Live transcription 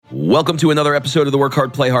Welcome to another episode of the Work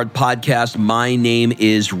Hard, Play Hard podcast. My name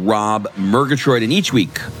is Rob Murgatroyd, and each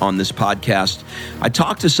week on this podcast, I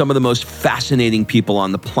talk to some of the most fascinating people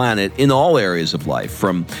on the planet in all areas of life,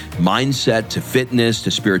 from mindset to fitness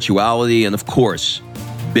to spirituality and, of course,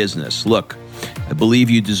 business. Look, I believe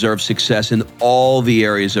you deserve success in all the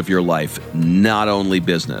areas of your life, not only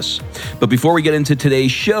business. But before we get into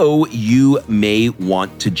today's show, you may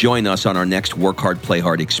want to join us on our next Work Hard, Play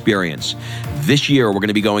Hard experience. This year, we're going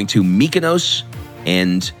to be going to Mykonos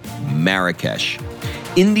and Marrakesh.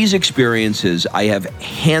 In these experiences, I have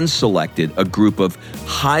hand-selected a group of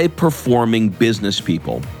high-performing business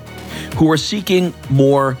people who are seeking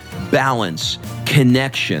more balance,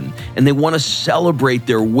 connection, and they want to celebrate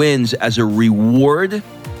their wins as a reward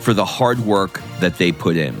for the hard work that they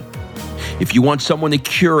put in. If you want someone to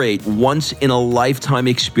curate once-in-a-lifetime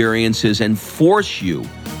experiences and force you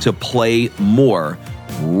to play more,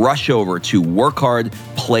 rush over to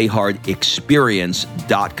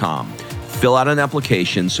workhardplayhardexperience.com. Fill out an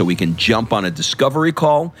application so we can jump on a discovery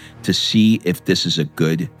call to see if this is a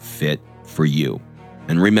good fit for you.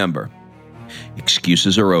 And remember,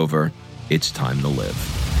 excuses are over. It's time to live.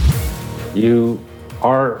 You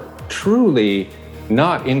are truly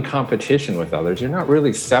not in competition with others. You're not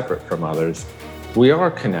really separate from others. We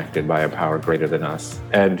are connected by a power greater than us.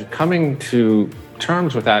 And coming to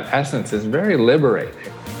terms with that essence is very liberating.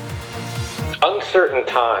 Uncertain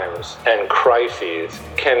times and crises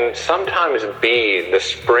can sometimes be the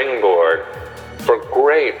springboard for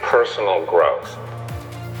great personal growth.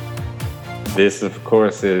 This, of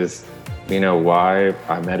course, is why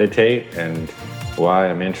I meditate and why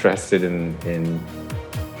I'm interested in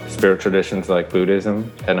spiritual traditions like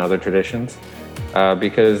Buddhism and other traditions.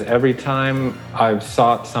 Because every time I've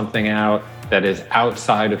sought something out that is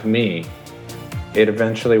outside of me, it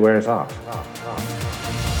eventually wears off.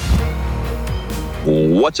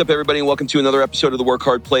 What's up, everybody, and welcome to another episode of the Work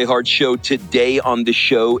Hard, Play Hard show. Today on the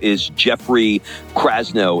show is Jeffrey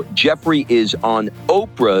Krasno. Jeffrey is on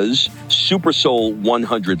Oprah's Super Soul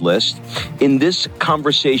 100 list. In this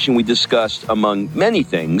conversation, we discussed, among many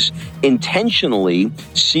things, intentionally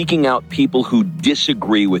seeking out people who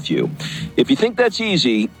disagree with you. If you think that's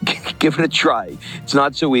easy, give it a try. It's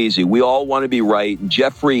not so easy. We all want to be right.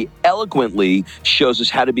 Jeffrey eloquently shows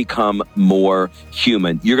us how to become more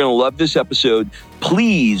human. You're going to love this episode.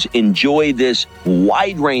 Please enjoy this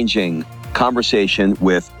wide-ranging conversation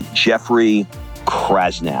with Jeffrey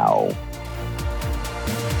Krasno.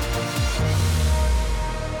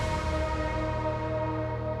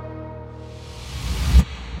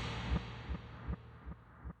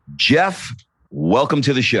 Jeff, welcome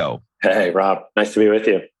to the show. Hey, Rob. Nice to be with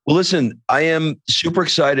you. Well, listen, I am super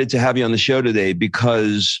excited to have you on the show today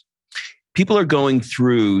because people are going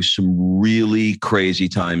through some really crazy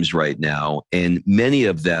times right now, and many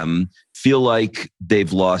of them feel like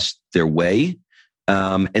they've lost their way.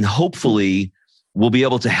 And hopefully we'll be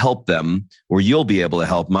able to help them, or you'll be able to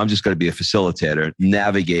help them. I'm just going to be a facilitator,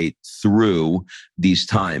 navigate through these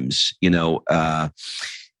times.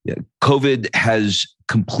 COVID has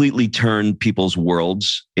completely turned people's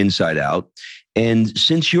worlds inside out. And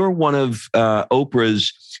since you're one of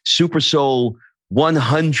Oprah's Super Soul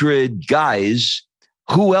 100 guys,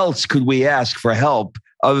 who else could we ask for help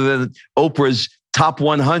other than Oprah's top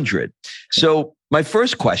 100? So my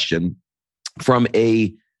first question, from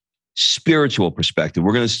a spiritual perspective,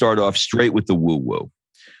 we're going to start off straight with the woo-woo.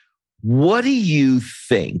 What do you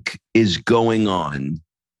think is going on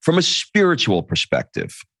from a spiritual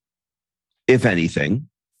perspective, if anything,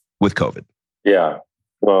 with COVID? Yeah.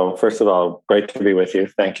 Well, first of all, great to be with you.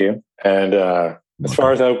 Thank you. And as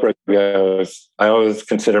far as Oprah goes, I always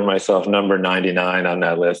consider myself number 99 on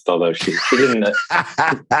that list, although she didn't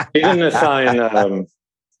assign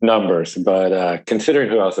numbers. But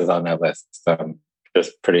considering who else is on that list, I'm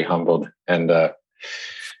just pretty humbled. And of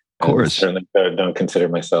course, certainly don't consider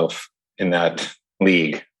myself in that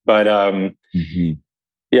league. But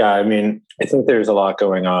yeah, I mean, I think there's a lot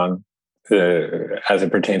going on as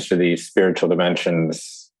it pertains to the spiritual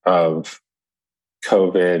dimensions of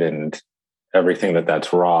COVID and everything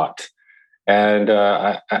that's wrought. And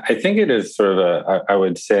I think it is sort of I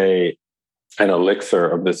would say, an elixir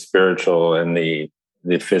of the spiritual and the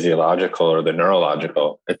physiological or the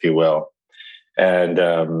neurological, if you will. And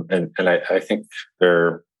I think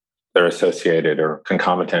they're associated or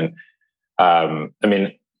concomitant. I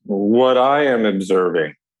mean, what I am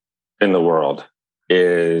observing in the world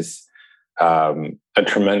is a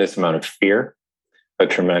tremendous amount of fear, a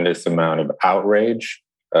tremendous amount of outrage,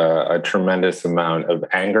 a tremendous amount of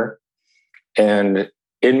anger, and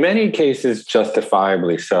in many cases,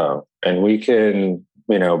 justifiably so. And we can,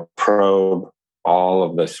 probe all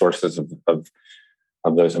of the sources of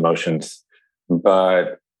those emotions.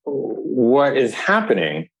 But what is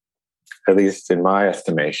happening, at least in my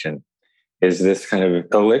estimation, is this kind of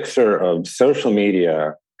elixir of social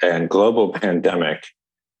media and global pandemic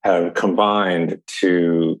have combined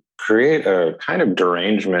to create a kind of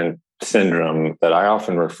derangement syndrome that I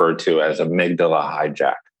often refer to as amygdala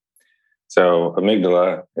hijack. So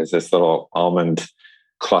amygdala is this little almond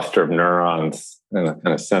cluster of neurons in the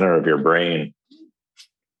kind of center of your brain,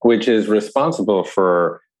 which is responsible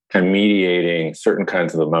for kind of mediating certain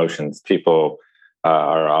kinds of emotions. People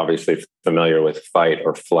are obviously familiar with fight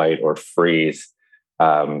or flight or freeze.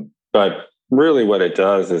 But really what it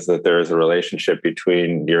does is that there is a relationship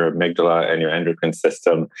between your amygdala and your endocrine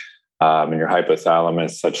system and your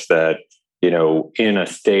hypothalamus, such that, in a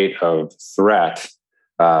state of threat,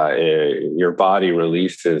 your body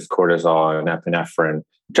releases cortisol and epinephrine,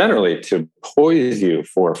 generally to poise you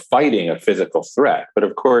for fighting a physical threat. But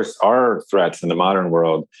of course, our threats in the modern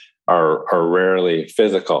world are rarely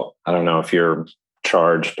physical. I don't know if you're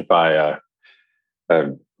charged by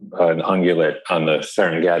an ungulate on the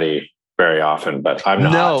Serengeti very often, but I'm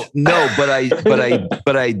not. No, but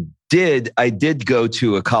I did go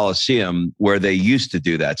to a coliseum where they used to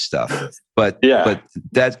do that stuff. But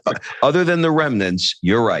that, other than the remnants,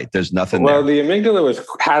 you're right. There's nothing there. Well, the amygdala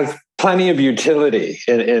has plenty of utility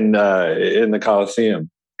in the coliseum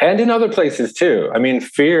and in other places too. I mean,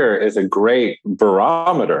 fear is a great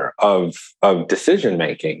barometer of decision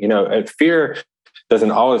making. Fear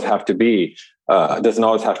doesn't always have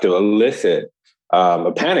to elicit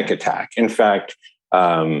a panic attack. In fact,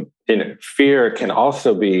 fear can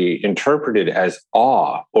also be interpreted as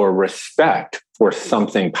awe or respect for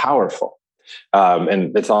something powerful.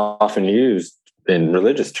 And it's often used in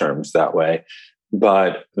religious terms that way.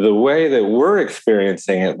 But the way that we're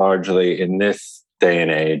experiencing it largely in this day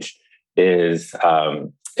and age is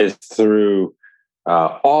through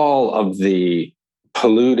all of the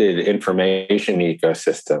polluted information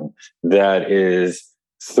ecosystem that is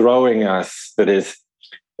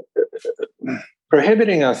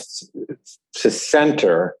prohibiting us to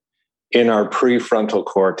center in our prefrontal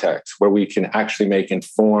cortex, where we can actually make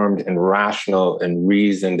informed and rational and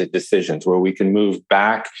reasoned decisions, where we can move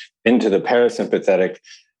back into the parasympathetic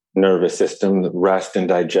nervous system, rest and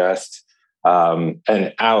digest,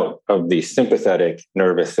 and out of the sympathetic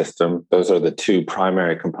nervous system. Those are the two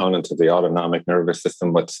primary components of the autonomic nervous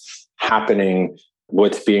system. What's happening,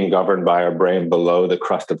 what's being governed by our brain below the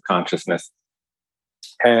crust of consciousness.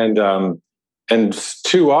 And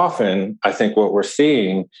too often, I think what we're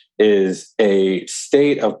seeing is a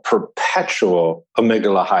state of perpetual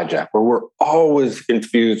amygdala hijack, where we're always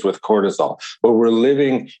infused with cortisol, where we're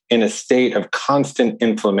living in a state of constant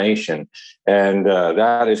inflammation. And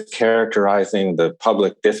that is characterizing the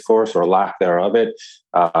public discourse or lack thereof it,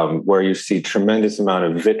 where you see tremendous amount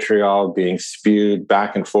of vitriol being spewed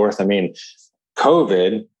back and forth. I mean,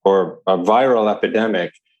 COVID, or a viral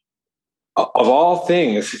epidemic, of all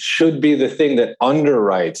things, should be the thing that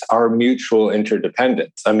underwrites our mutual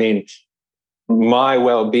interdependence. I mean, my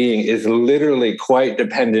well-being is literally quite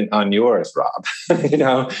dependent on yours, Rob.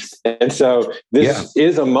 And so this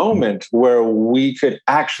is a moment where we could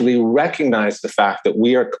actually recognize the fact that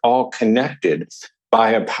we are all connected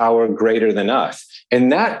by a power greater than us. And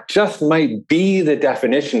that just might be the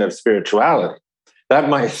definition of spirituality. That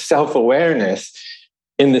my self-awareness,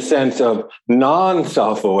 in the sense of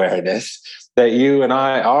non-self-awareness, that you and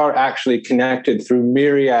I are actually connected through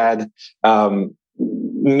myriad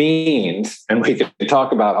means. And we can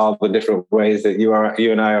talk about all the different ways that you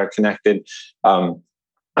and I are connected on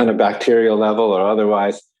a bacterial level or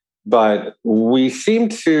otherwise. But we seem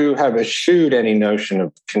to have eschewed any notion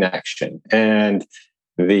of connection. And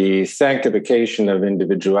the sanctification of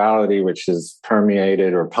individuality, which has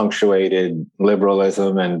permeated or punctuated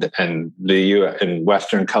liberalism and in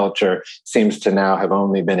Western culture, seems to now have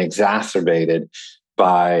only been exacerbated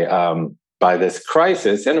by this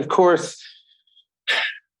crisis. And of course,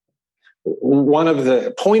 one of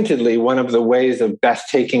the ways of best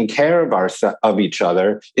taking care of each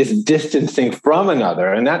other is distancing from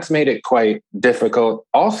another, and that's made it quite difficult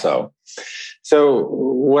also. So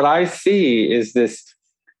what I see is this.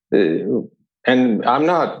 And I'm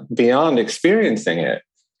not beyond experiencing it,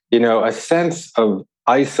 a sense of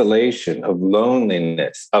isolation, of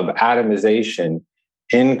loneliness, of atomization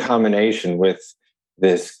in combination with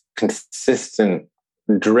this consistent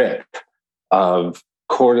drip of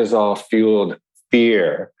cortisol-fueled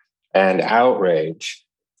fear and outrage.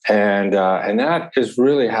 And that is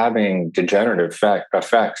really having degenerative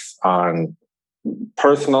effects on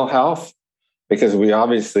personal health, because we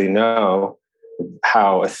obviously know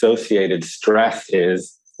how associated stress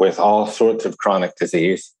is with all sorts of chronic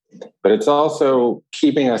disease, but it's also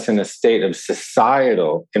keeping us in a state of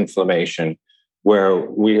societal inflammation where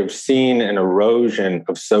we have seen an erosion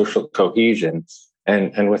of social cohesion.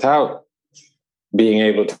 And without being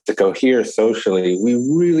able to cohere socially, we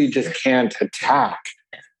really just can't attack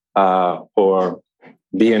or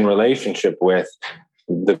be in relationship with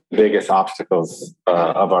the biggest obstacles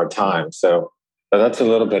of our time. So that's a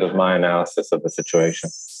little bit of my analysis of the situation.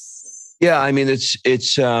 Yeah, I mean,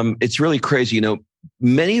 it's really crazy.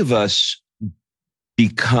 Many of us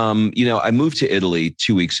become. I moved to Italy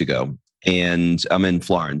 2 weeks ago, and I'm in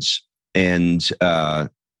Florence, and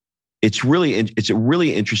it's a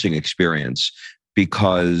really interesting experience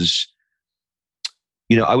because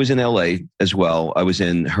I was in LA as well. I was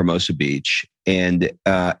in Hermosa Beach, and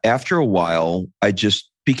after a while, I just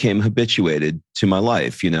became habituated to my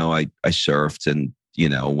life. I surfed and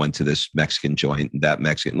went to this Mexican joint and that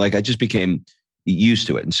Mexican. Like I just became used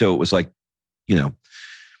to it, and so it was like,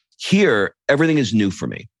 here everything is new for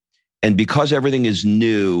me, and because everything is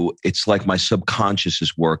new, it's like my subconscious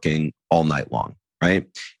is working all night long, right?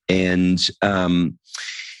 And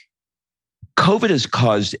COVID has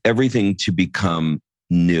caused everything to become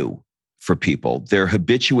new for people. Their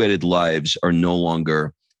habituated lives are no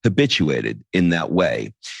longer habituated in that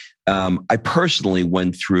way. I personally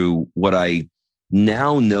went through what I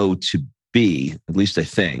now know to be, at least I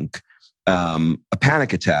think, a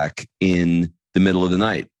panic attack in the middle of the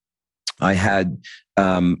night. I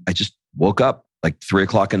just woke up like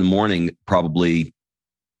 3:00 in the morning, probably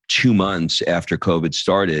 2 months after COVID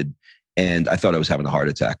started, and I thought I was having a heart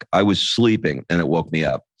attack. I was sleeping and it woke me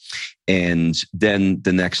up. And then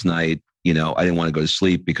the next night, I didn't want to go to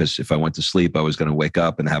sleep because if I went to sleep, I was going to wake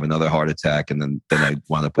up and have another heart attack. And then I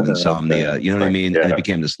wound up with insomnia. You know what I mean? Yeah. And it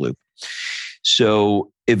became this loop.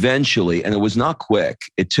 So eventually, and it was not quick,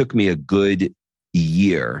 it took me a good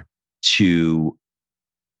year to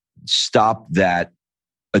stop that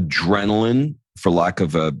adrenaline, for lack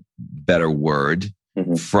of a better word,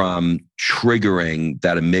 from triggering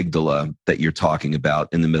that amygdala that you're talking about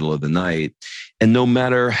in the middle of the night. And no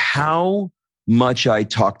matter how much I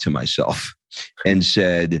talked to myself and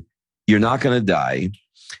said, you're not going to die,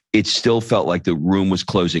 it still felt like the room was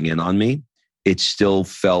closing in on me. It still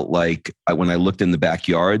felt like when I looked in the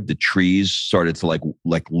backyard, the trees started to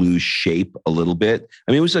like lose shape a little bit.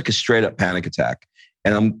 I mean, it was like a straight up panic attack.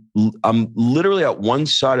 And I'm literally at one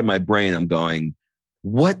side of my brain, I'm going,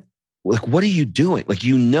 what are you doing? Like,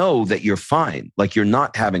 that you're fine. Like you're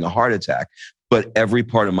not having a heart attack, but every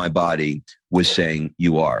part of my body was saying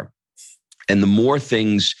you are. And the more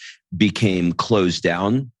things became closed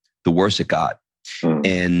down, the worse it got.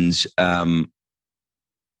 And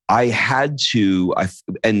I had to,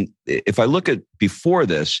 and if I look at before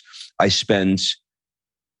this, I spent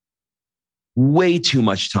way too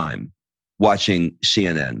much time watching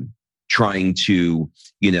CNN, trying to,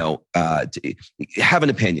 have an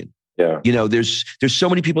opinion. Yeah. There's so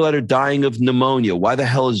many people that are dying of pneumonia. Why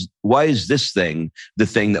is this thing the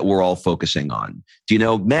thing that we're all focusing on?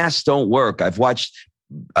 Masks don't work. I've watched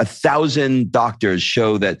 1,000 doctors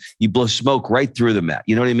show that you blow smoke right through the mask.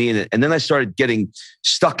 You know what I mean? And then I started getting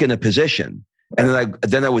stuck in a position. And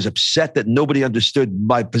then I was upset that nobody understood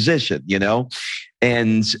my position,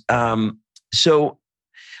 And so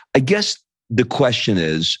I guess the question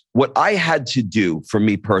is, what I had to do for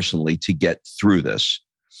me personally to get through this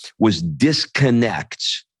was disconnect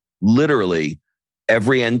literally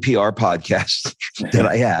every NPR podcast that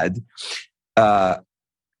I had,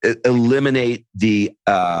 eliminate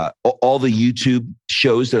all the YouTube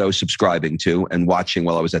shows that I was subscribing to and watching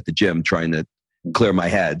while I was at the gym trying to clear my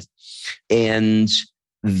head. And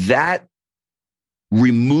that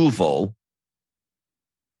removal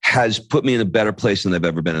has put me in a better place than I've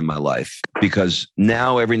ever been in my life, because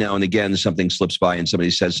now every now and again something slips by and somebody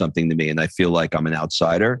says something to me and I feel like I'm an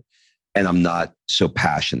outsider and I'm not so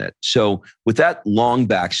passionate. So with that long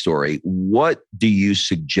backstory, what do you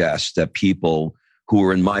suggest that people who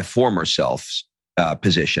are in my former self's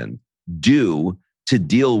position do to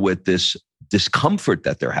deal with this discomfort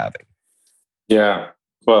that they're having? Yeah.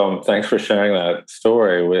 Well, thanks for sharing that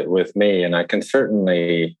story with me. And I can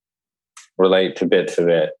certainly relate to bits of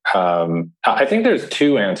it. I think there's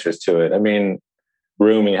two answers to it. I mean,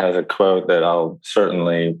 Rumi has a quote that I'll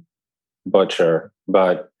certainly butcher,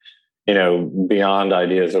 but beyond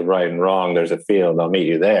ideas of right and wrong, there's a field. I'll meet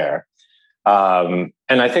you there. And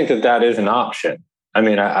I think that is an option. I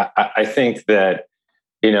mean, I think that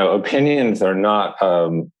opinions are not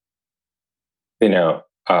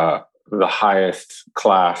the highest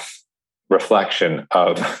class reflection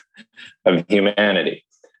of humanity.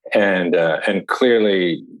 And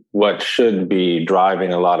clearly what should be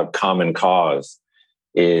driving a lot of common cause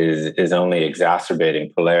is only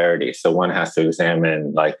exacerbating polarity. So one has to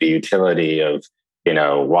examine like the utility of,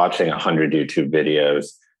 watching 100 YouTube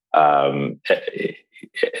videos,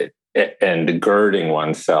 and girding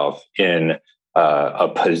oneself in a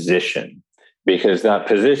position, because that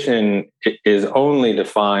position is only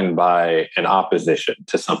defined by an opposition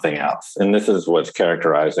to something else. And this is what's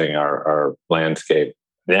characterizing our landscape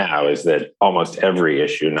now, is that almost every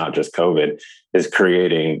issue, not just COVID, is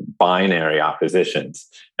creating binary oppositions.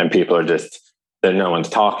 And people are no one's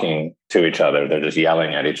talking to each other. They're just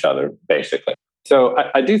yelling at each other, basically. So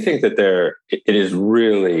I do think that it is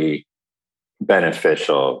really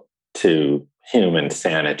beneficial to human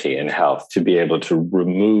sanity and health to be able to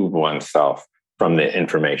remove oneself from the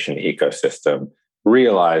information ecosystem,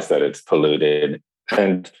 realize that it's polluted,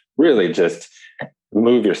 and really just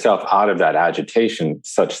move yourself out of that agitation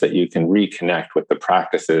such that you can reconnect with the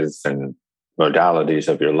practices and modalities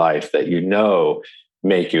of your life that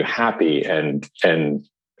make you happy and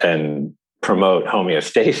promote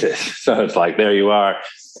homeostasis. So it's like, there you are,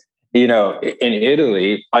 in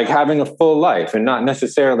Italy, like having a full life and not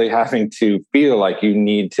necessarily having to feel like you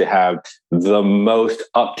need to have the most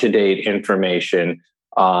up-to-date information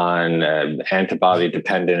on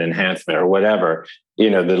antibody-dependent enhancement or whatever, the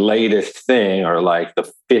latest thing, or like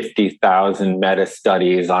the 50,000 meta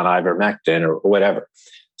studies on ivermectin or whatever.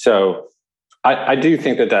 So I do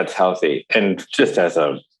think that that's healthy. And just as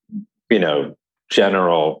a,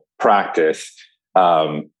 general practice,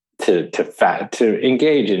 to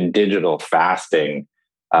engage in digital fasting,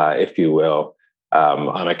 if you will,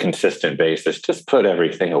 on a consistent basis, just put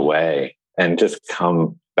everything away and just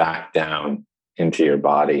come back down into your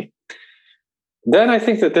body. Then I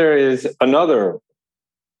think that there is another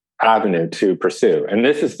avenue to pursue. And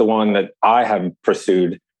this is the one that I have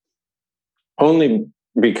pursued only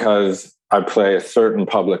because I play a certain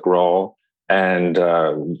public role, and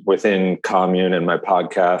within Commune and my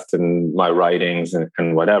podcast and my writings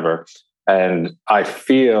and whatever. And I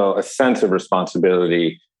feel a sense of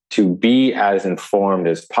responsibility to be as informed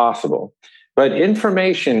as possible. But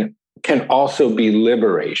information can also be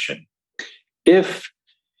liberation if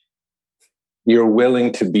you're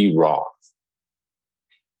willing to be wrong.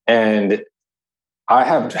 And I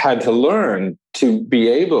have had to learn to be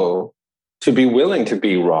able to be willing to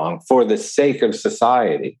be wrong for the sake of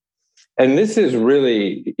society. And this is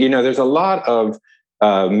really, there's a lot of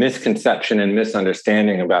misconception and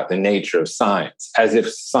misunderstanding about the nature of science, as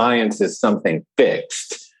if science is something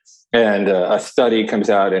fixed. And a study comes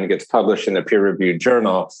out and it gets published in a peer-reviewed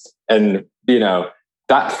journal. And,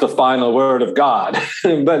 that's the final word of God.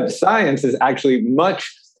 But science is actually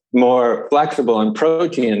much more flexible and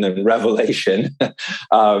protein than revelation.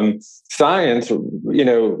 Science,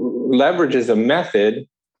 leverages a method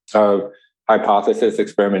of hypothesis,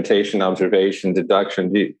 experimentation, observation,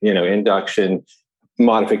 deduction, induction,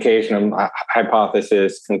 modification of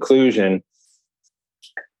hypothesis, conclusion,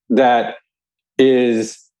 that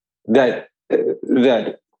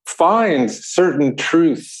finds certain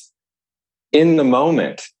truths in the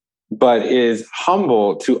moment, but is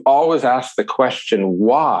humble to always ask the question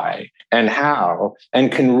why and how,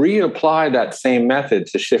 and can reapply that same method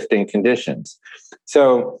to shifting conditions.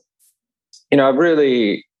 So, I've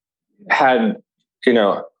really had,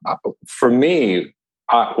 for me,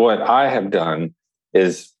 what I have done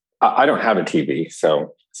is I don't have a TV,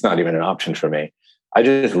 so it's not even an option for me. I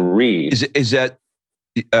just read.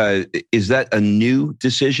 Is that a new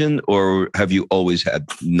decision, or have you always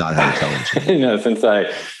not had a television? Since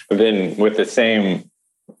I've been with the same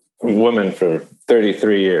woman for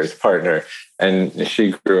 33 years, partner, and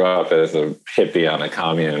she grew up as a hippie on a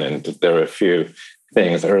commune, and there were a few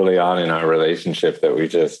things early on in our relationship that we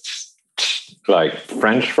just like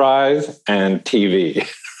French fries and TV.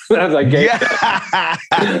 I gave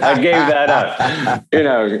that up,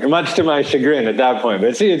 much to my chagrin at that point.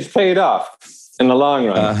 But see, it's paid off in the long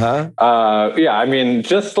run.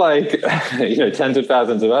 Just like tens of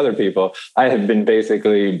thousands of other people, I have been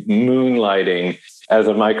basically moonlighting as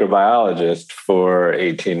a microbiologist for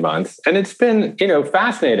 18 months, and it's been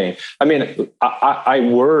fascinating. I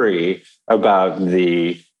worry about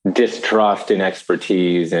the distrust in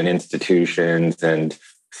expertise and institutions and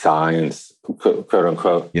science, quote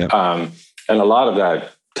unquote. Yep. And a lot of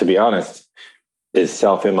that, to be honest, is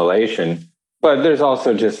self-immolation. But there's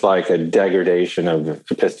also just like a degradation of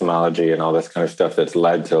epistemology and all this kind of stuff that's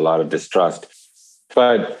led to a lot of distrust.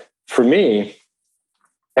 But for me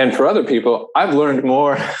and for other people, I've learned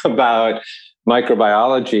more about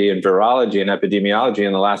microbiology and virology and epidemiology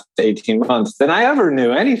in the last 18 months than I ever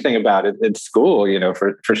knew anything about it at school,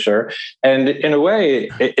 for sure. And in a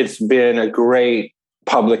way, it's been a great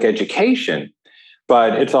public education,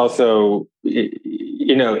 but it's also,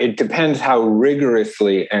 it depends how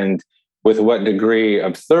rigorously and with what degree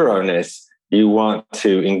of thoroughness you want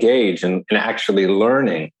to engage in actually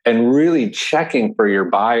learning and really checking for your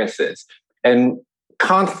biases and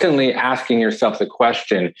constantly asking yourself the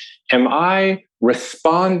question, am I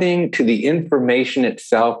responding to the information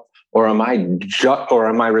itself, or am I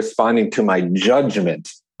responding to my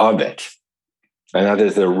judgment of it? And that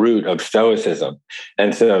is the root of Stoicism.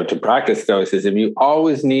 And so to practice Stoicism, you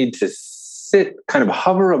always need to kind of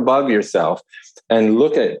hover above yourself and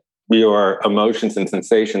look at your emotions and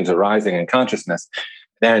sensations arising in consciousness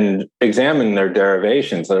and examine their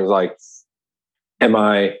derivations. So it's like, am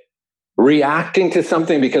I reacting to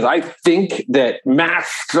something because I think that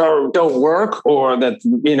masks don't work, or that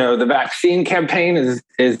the vaccine campaign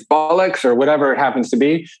is bollocks, or whatever it happens to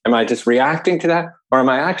be? Am I just reacting to that, or am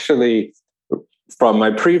I actually, from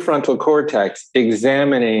my prefrontal cortex,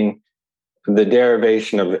 examining the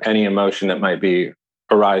derivation of any emotion that might be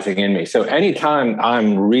arising in me? So anytime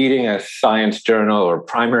I'm reading a science journal or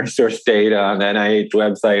primary source data on the NIH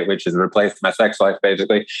website, which has replaced my sex life,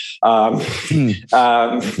 basically, at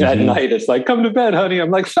night, it's like, come to bed, honey.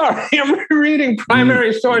 I'm like, sorry, I'm reading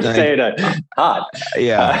primary source data. Hot.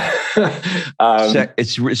 Yeah.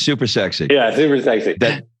 It's super sexy. Yeah, super sexy.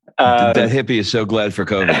 That hippie is so glad for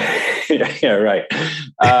COVID. Yeah, right.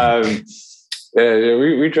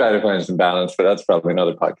 We try to find some balance, but that's probably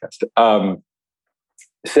another podcast.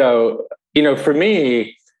 So, for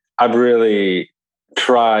me, I've really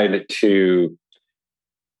tried to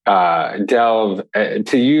to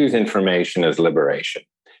use information as liberation,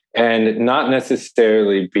 and not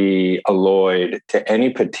necessarily be alloyed to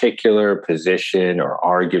any particular position or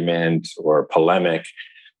argument or polemic,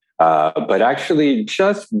 but actually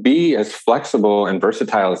just be as flexible and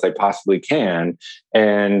versatile as I possibly can.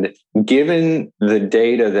 And given the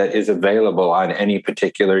data that is available on any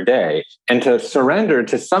particular day, and to surrender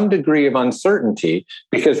to some degree of uncertainty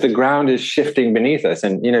because the ground is shifting beneath us.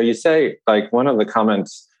 And, you say, like, one of the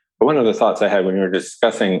thoughts I had when you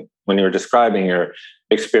were describing your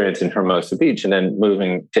experience in Hermosa Beach and then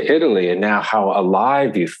moving to Italy, and now how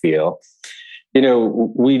alive you feel.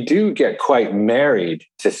 We do get quite married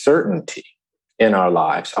to certainty in our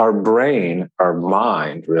lives. Our brain, our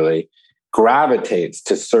mind really gravitates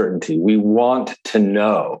to certainty. We want to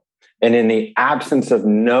know. And in the absence of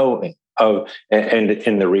knowing, and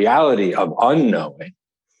in the reality of unknowing,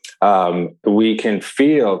 we can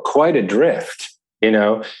feel quite adrift,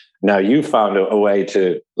 Now you found a way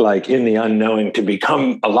to, like, in the unknowing, to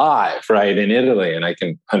become alive, right, in Italy. And I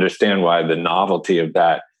can understand why the novelty of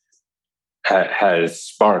that has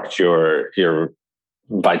sparked your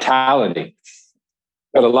vitality.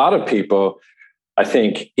 But a lot of people, I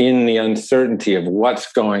think, in the uncertainty of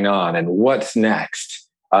what's going on and what's next,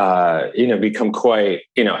 become quite,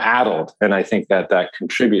 addled. And I think that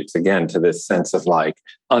contributes again to this sense of like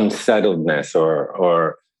unsettledness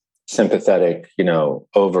or sympathetic,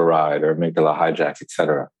 override or amygdala hijack, et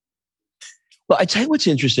cetera. Well, I tell you what's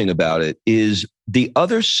interesting about it is the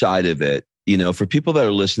other side of it. For people that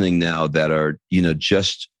are listening now that are,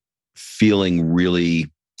 just feeling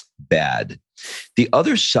really bad, the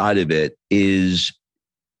other side of it is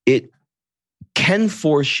it can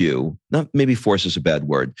force you, not maybe force is a bad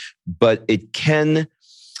word, but it can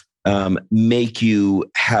make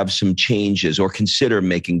you have some changes or consider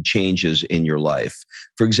making changes in your life.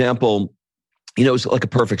 For example, it's like a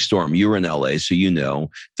perfect storm. You were in LA, so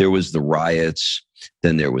there was the riots,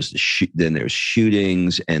 then there was then there's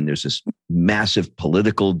shootings, and there's this massive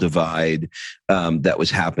political divide that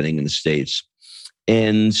was happening in the States,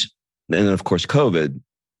 and then of course COVID,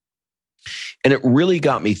 and it really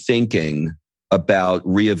got me thinking about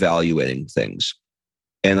reevaluating things.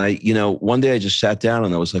 And one day I just sat down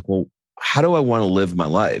and I was like, well, how do I want to live my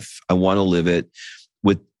life? I want to live it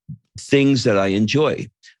with things that I enjoy.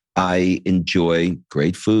 I enjoy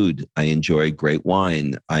great food. I enjoy great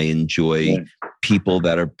wine. I enjoy people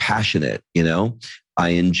that are passionate, I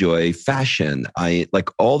enjoy fashion. I like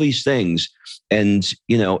all these things. And,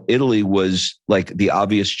 Italy was like the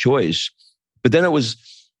obvious choice. But then it was,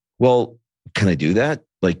 well, can I do that?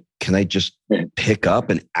 Like, can I just pick up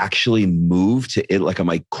and actually move to it? Like, am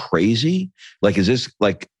I crazy? Like, is this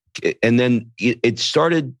like, and then it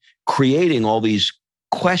started creating all these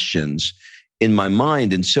questions in my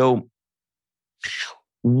mind. And so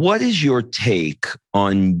what is your take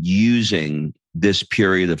on using this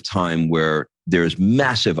period of time where there's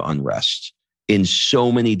massive unrest in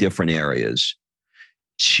so many different areas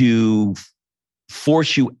to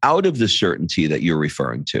force you out of the certainty that you're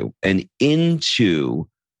referring to and into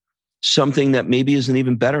something that maybe is an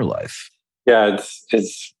even better life. Yeah,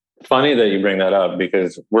 it's funny that you bring that up,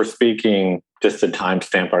 because we're speaking, just to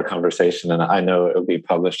timestamp our conversation, and I know it'll be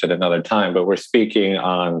published at another time, but we're speaking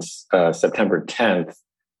on September 10th,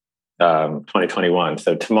 2021.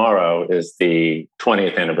 So tomorrow is the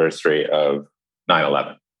 20th anniversary of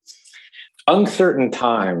 9/11. Uncertain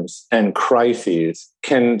times and crises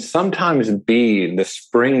can sometimes be the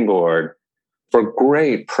springboard for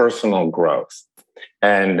great personal growth.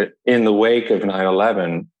 And in the wake of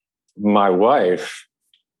 9/11, my wife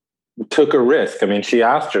took a risk. I mean, she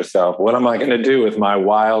asked herself, what am I going to do with my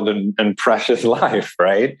wild and precious life,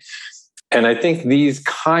 right? And I think these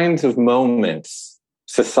kinds of moments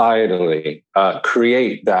societally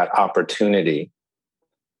create that opportunity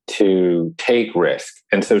to take risk.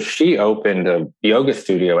 And so she opened a yoga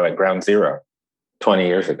studio at Ground Zero 20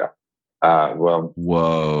 years ago. Whoa.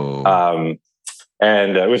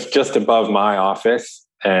 And it was just above my office.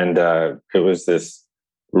 And it was this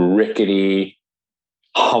rickety,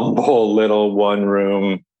 humble little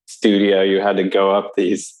one-room studio. You had to go up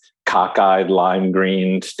these cockeyed lime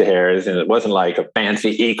green stairs, and it wasn't like a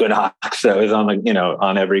fancy Equinox. So it was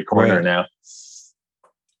on every corner Right. now.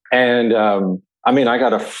 And I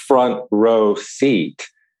got a front row seat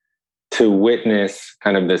to witness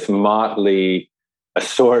kind of this motley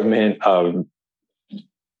assortment of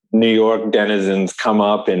New York denizens come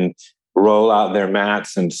up and roll out their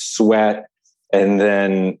mats and sweat, and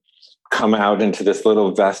then come out into this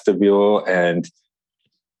little vestibule and,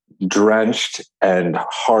 drenched and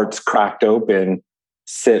hearts cracked open,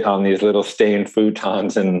 sit on these little stained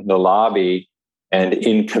futons in the lobby and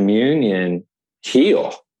in communion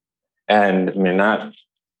heal. And that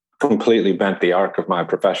completely bent the arc of my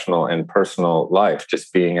professional and personal life,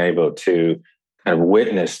 just being able to kind of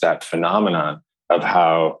witness that phenomenon of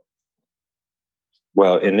how,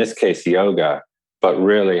 well, in this case, yoga, but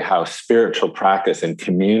really how spiritual practice and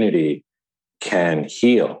community can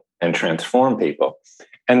heal and transform people.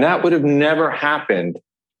 And that would have never happened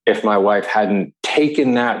if my wife hadn't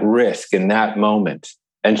taken that risk in that moment.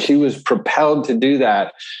 And she was propelled to do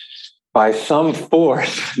that by some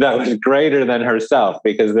force that was greater than herself,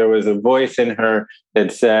 because there was a voice in her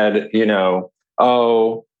that said,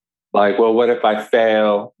 well, what if I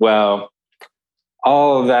fail? Well,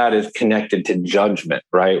 all of that is connected to judgment,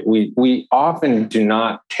 right? We often do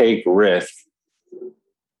not take risks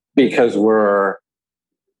because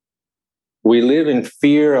we live in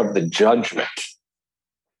fear of the judgment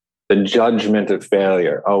of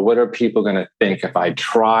failure. Oh, what are people going to think if I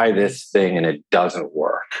try this thing and it doesn't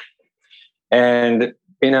work? And,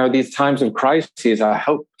 these times of crises, I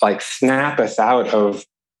hope snap us out of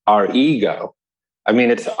our ego.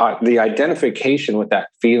 It's the identification with that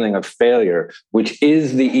feeling of failure, which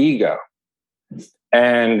is the ego.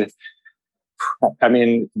 And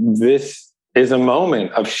this is a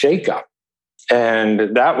moment of shakeup.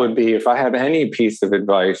 And that would be, if I have any piece of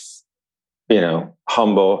advice,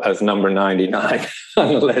 humble as number 99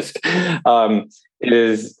 on the list,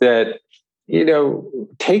 is that,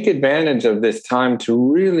 take advantage of this time to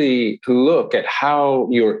really look at how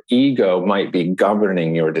your ego might be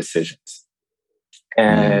governing your decisions.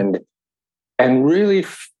 And really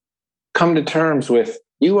come to terms with,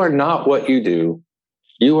 you are not what you do.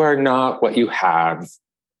 You are not what you have.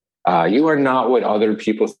 You are not what other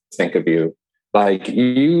people think of you.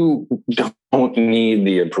 You don't need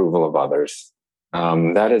the approval of others.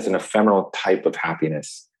 That is an ephemeral type of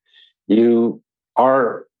happiness. You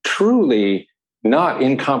are truly not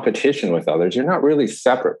in competition with others. You're not really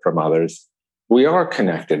separate from others. We are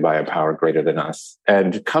connected by a power greater than us.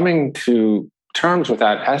 And coming to terms with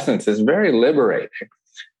that essence is very liberating.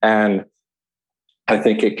 And I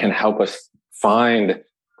think it can help us find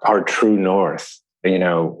our true north,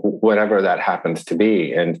 whatever that happens to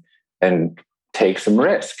be, and take some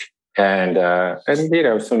risk. And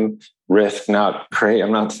some risk, not great.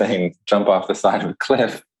 I'm not saying jump off the side of a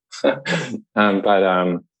cliff, but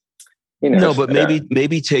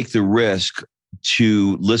maybe take the risk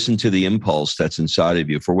to listen to the impulse that's inside of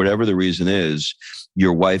you. For whatever the reason is,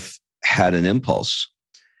 your wife had an impulse,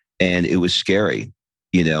 and it was scary,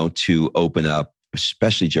 to open up,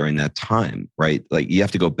 especially during that time, right? You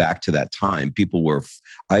have to go back to that time. People were,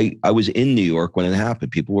 I was in New York when it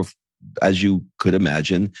happened. People were, as you could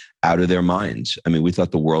imagine, out of their minds. We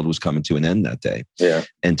thought the world was coming to an end that day. Yeah.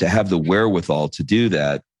 And to have the wherewithal to do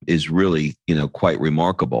that is really, quite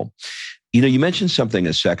remarkable. You mentioned something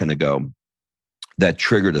a second ago that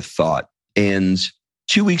triggered a thought. And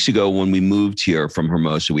 2 weeks ago when we moved here from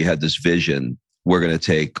Hermosa, we had this vision. We're going to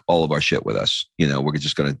take all of our shit with us. We're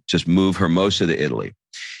just going to move Hermosa to Italy.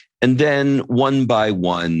 And then one by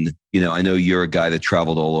one, I know you're a guy that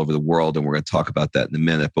traveled all over the world, and we're going to talk about that in a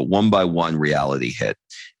minute, but one by one reality hit.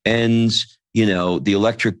 And, the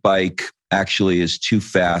electric bike actually is too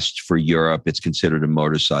fast for Europe. It's considered a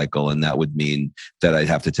motorcycle, and that would mean that I'd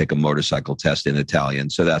have to take a motorcycle test in Italian.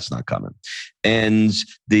 So that's not coming. And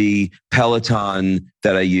the Peloton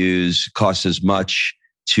that I use costs as much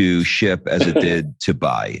to ship as it did to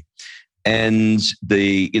buy. And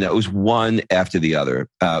it was one after the other.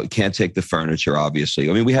 Can't take the furniture, obviously.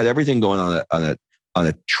 I mean, we had everything going on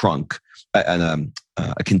a trunk, on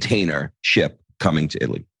a container ship coming to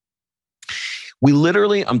Italy. We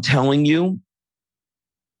literally, I'm telling you,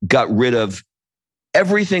 got rid of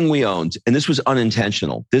everything we owned. And this was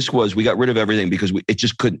unintentional. We got rid of everything because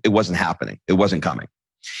it wasn't happening. It wasn't coming.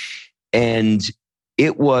 And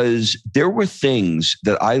there were things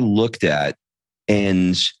that I looked at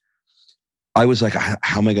and I was like,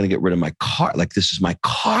 how am I going to get rid of my car? Like, this is my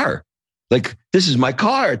car. Like, this is my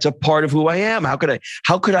car. It's a part of who I am. How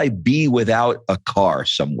could I be without a car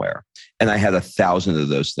somewhere? And I had 1,000 of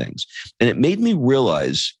those things. And it made me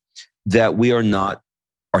realize that we are not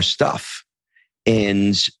our stuff.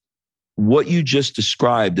 And what you just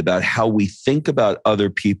described about how we think about other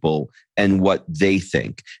people and what they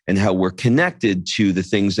think and how we're connected to the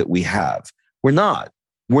things that we have. We're not.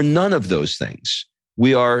 We're none of those things.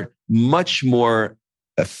 We are much more,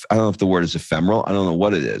 I don't know if the word is ephemeral. I don't know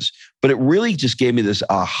what it is, but it really just gave me this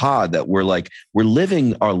aha that we're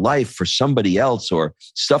living our life for somebody else or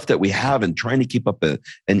stuff that we have and trying to keep up an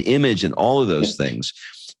image and all of those things.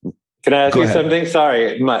 Can I ask you something?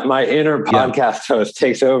 Sorry, my inner podcast host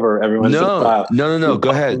takes over every once in a while. No.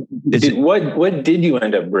 Go ahead. What did you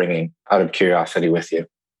end up bringing out of curiosity with you?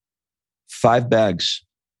 5 bags.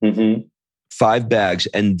 Mm-hmm. 5 bags.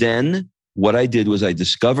 And then what I did was I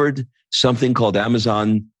discovered something called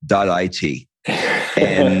Amazon.it.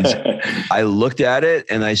 And I looked at it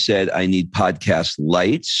and I said, I need podcast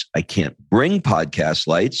lights. I can't bring podcast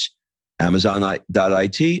lights.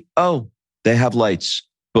 Amazon.it. Oh, they have lights.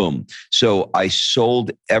 Boom. So I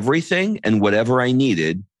sold everything and whatever I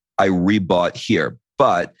needed, I rebought here.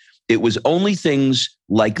 But it was only things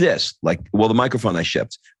like this, the microphone I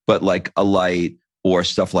shipped, but like a light or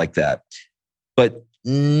stuff like that. But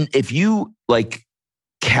if you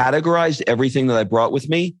categorized everything that I brought with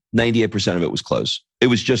me, 98% of it was clothes. It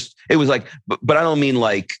was but I don't mean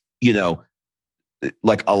like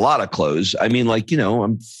a lot of clothes. I mean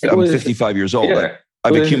I'm 55 years old. Yeah,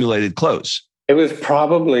 I've accumulated clothes. It was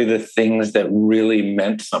probably the things that really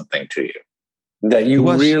meant something to you, that you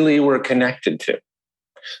really were connected to.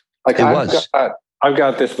 I've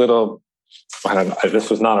got this little, this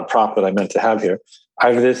was not a prop that I meant to have here.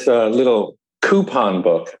 I have this little coupon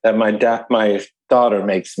book that my daughter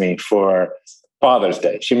makes me for Father's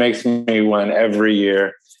Day. She makes me one every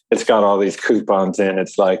year. It's got all these coupons in.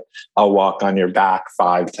 It's like, I'll walk on your back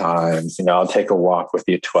 5 times. I'll take a walk with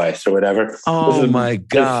you twice or whatever. Oh my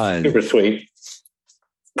God. Super sweet.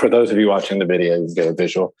 For those of you watching the video, you get a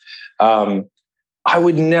visual. I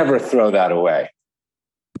would never throw that away.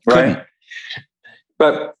 Right? Couldn't.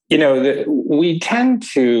 But, we tend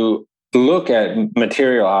to look at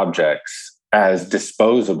material objects as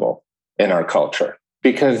disposable in our culture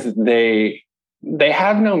because they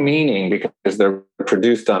have no meaning because they're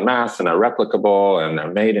produced en masse and are replicable and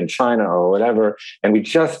they're made in China or whatever. And we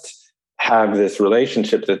just have this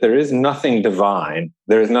relationship that there is nothing divine,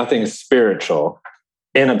 there is nothing spiritual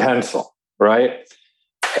in a pencil, right?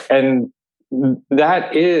 And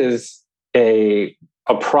that is a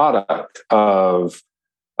product of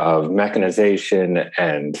mechanization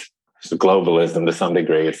and globalism to some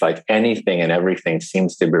degree. It's like anything and everything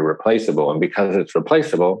seems to be replaceable. And because it's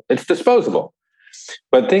replaceable, it's disposable.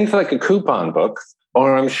 But things like a coupon book,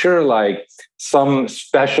 or I'm sure like some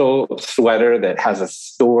special sweater that has a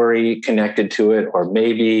story connected to it, or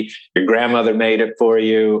maybe your grandmother made it for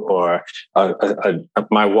you, or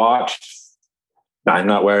my watch. I'm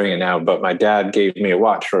not wearing it now, but my dad gave me a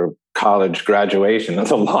watch for college graduation.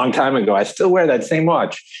 That's a long time ago. I still wear that same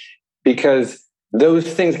watch because those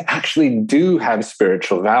things actually do have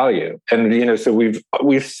spiritual value. And, so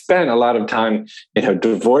we've spent a lot of time,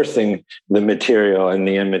 divorcing the material and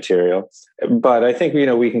the immaterial. But I think,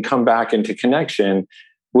 we can come back into connection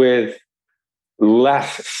with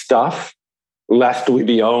less stuff, lest we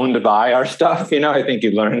be owned by our stuff. I think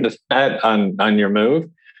you learned that on your move,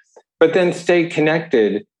 but then stay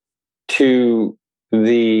connected to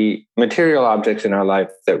the material objects in our life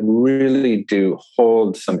that really do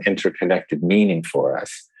hold some interconnected meaning for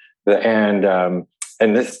us. And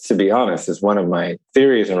and this, to be honest, is one of my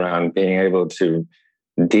theories around being able to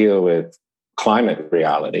deal with climate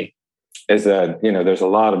reality, is that, there's a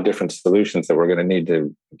lot of different solutions that we're going to need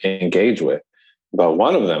to engage with. But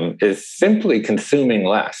one of them is simply consuming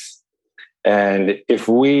less. And if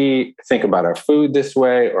we think about our food this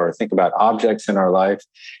way, or think about objects in our life,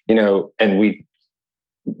 and we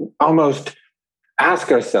almost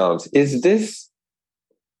ask ourselves, is this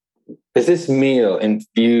meal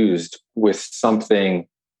infused with something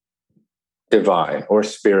divine or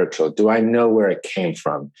spiritual? Do I know where it came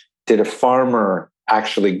from? Did a farmer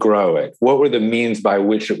actually grow it? What were the means by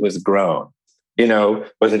which it was grown?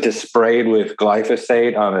 Was it just sprayed with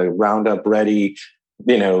glyphosate on a Roundup Ready,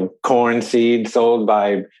 corn seed sold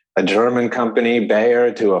by a German company,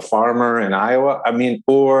 Bayer, to a farmer in Iowa?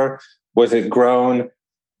 Or was it grown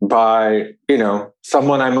by,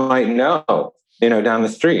 someone I might know, down the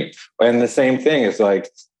street? And the same thing is like,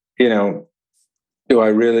 do I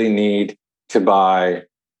really need to buy,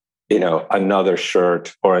 another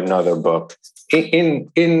shirt or another book in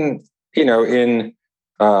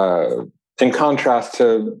contrast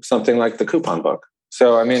to something like the coupon book?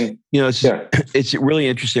 So, it's really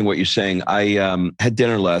interesting what you're saying. I had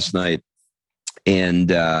dinner last night and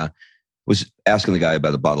was asking the guy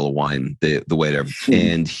about a bottle of wine, the waiter,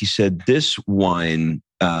 and he said, this wine,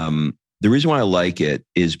 the reason why I like it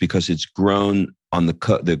is because it's grown on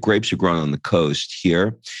the grapes are grown on the coast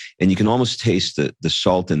here, and you can almost taste the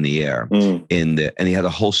salt in the air. And he had a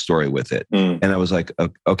whole story with it, and I was like,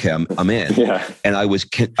 okay, I'm in. Yeah. And I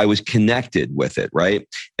was connected with it, right?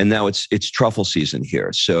 And now it's truffle season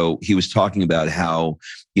here, so he was talking about how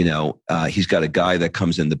he's got a guy that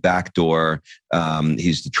comes in the back door.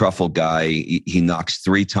 He's the truffle guy. He knocks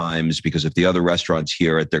 3 times because if the other restaurants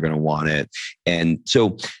hear it, they're going to want it. And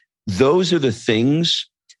so those are the things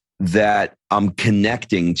that I'm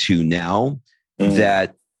connecting to now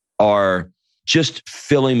that are just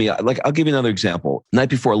filling me up. Like, I'll give you another example. Night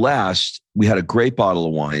before last, we had a great bottle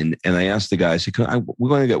of wine, and I asked the guy, I said, we're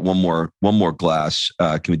going to get one more glass.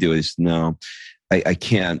 Can we do it? He said, no, I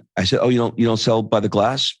can't. I said, oh, you don't sell by the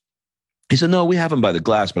glass? He said, no, we have them by the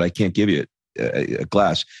glass, but I can't give you a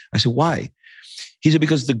glass. I said, why? He said,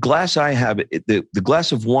 because the glass I have, the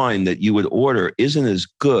glass of wine that you would order isn't as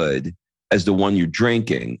good as the one you're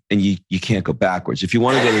drinking, and you can't go backwards. If you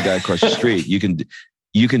want to go to the guy across the street, you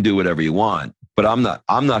can do whatever you want, but I'm not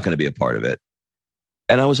going to be a part of it.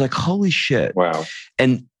 And I was like, holy shit. Wow.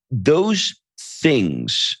 And those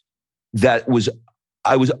things that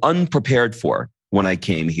I was unprepared for when I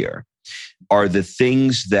came here are the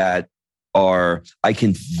things that I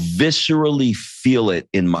can viscerally feel it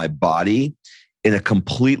in my body in a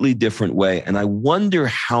completely different way. And I wonder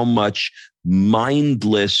how much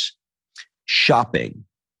mindless shopping,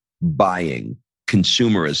 buying,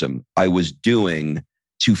 consumerism I was doing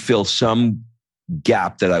to fill some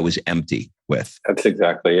gap that I was empty with. That's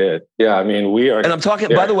exactly it. Yeah, we are. And I'm talking,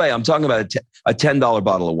 by the way, I'm talking about a $10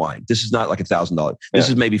 bottle of wine. This is not like $1,000. This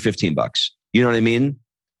is maybe $15. You know what I mean?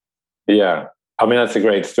 Yeah. That's a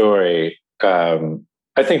great story. I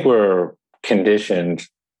think we're conditioned,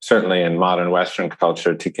 certainly in modern Western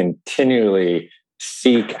culture, to continually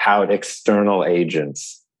seek out external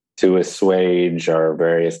agents to assuage our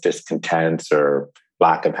various discontents or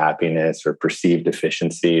lack of happiness or perceived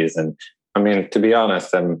deficiencies. And to be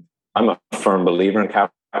honest, I'm a firm believer in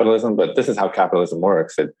capitalism, but this is how capitalism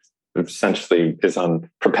works. It essentially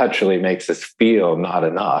perpetually makes us feel not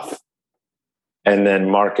enough, and then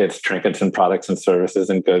markets trinkets and products and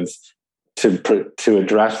services and goods to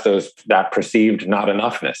address that perceived not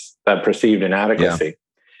enoughness, that perceived inadequacy. Yeah.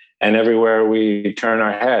 And everywhere we turn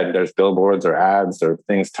our head, there's billboards or ads or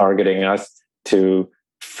things targeting us to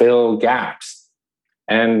fill gaps.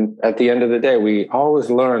 And at the end of the day, we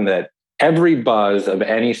always learn that every buzz of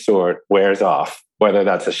any sort wears off, whether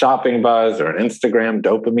that's a shopping buzz or an Instagram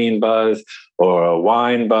dopamine buzz or a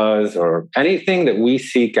wine buzz or anything that we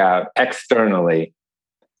seek out externally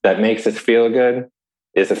that makes us feel good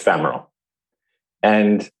is ephemeral.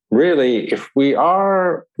 And really, if we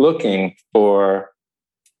are looking for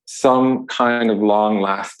some kind of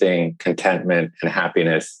long-lasting contentment and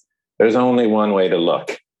happiness, there's only one way to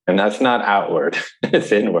look, and that's not outward,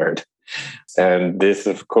 it's inward. And this,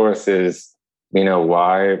 of course, is,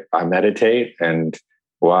 why I meditate and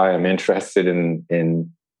why I'm interested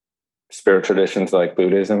in spiritual traditions like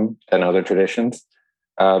Buddhism and other traditions,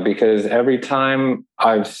 because every time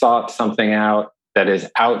I've sought something out that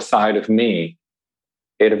is outside of me,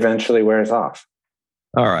 it eventually wears off.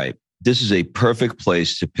 All right. This is a perfect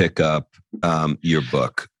place to pick up your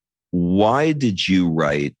book. Why did you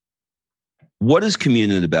write? What is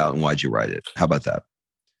Communion about, and why'd you write it? How about that?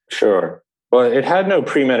 Sure. Well, it had no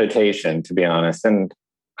premeditation, to be honest. And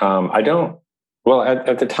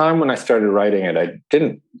at the time when I started writing it, I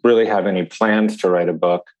didn't really have any plans to write a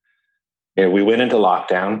book. We went into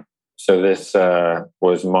lockdown. So this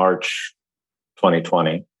was March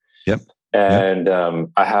 2020. Yep. And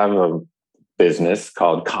I have a business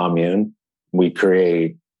called Commune. We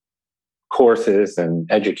create courses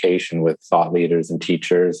and education with thought leaders and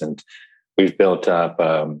teachers. And we've built up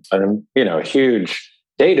a huge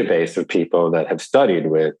database of people that have studied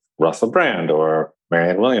with Russell Brand or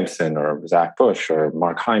Marianne Williamson or Zach Bush or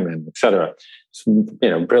Mark Hyman, et cetera.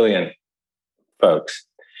 Brilliant folks.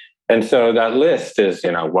 And so that list is,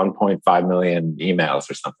 1.5 million emails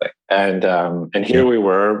or something. And here we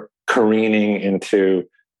were careening into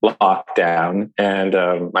lockdown.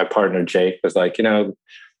 And my partner, Jake, was like, I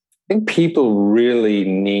think people really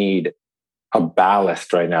need a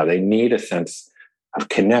ballast right now. They need a sense of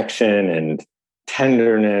connection and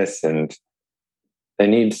tenderness, and they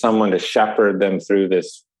need someone to shepherd them through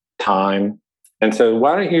this time. And so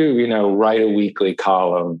why don't you, write a weekly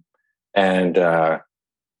column and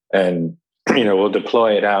we'll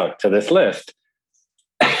deploy it out to this list.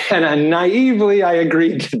 And I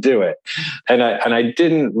agreed to do it. And I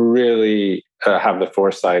didn't really have the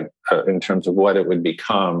foresight in terms of what it would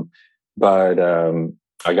become. But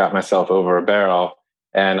I got myself over a barrel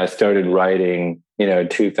and I started writing,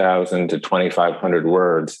 2,000 to 2,500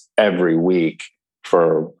 words every week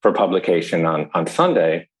for publication on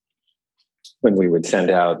Sunday when we would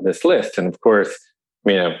send out this list. And of course,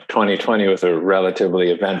 2020 was a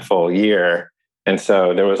relatively eventful year. And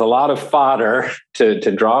so there was a lot of fodder to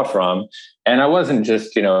draw from. And I wasn't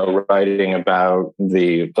just, writing about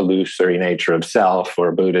the illusory nature of self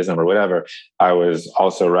or Buddhism or whatever. I was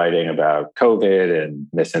also writing about COVID and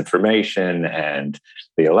misinformation and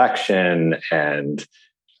the election and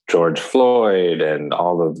George Floyd and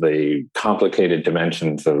all of the complicated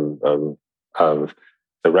dimensions of the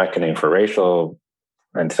reckoning for racial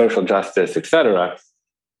and social justice, et cetera.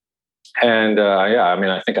 And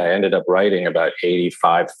I think I ended up writing about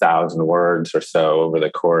 85,000 words or so over the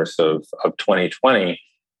course of 2020.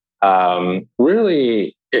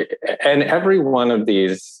 Really, and every one of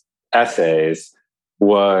these essays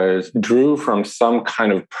drew from some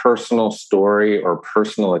kind of personal story or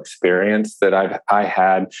personal experience that I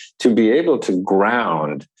had to be able to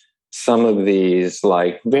ground some of these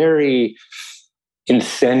like very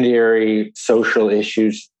incendiary social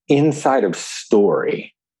issues inside of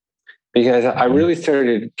story. Because I really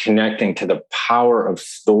started connecting to the power of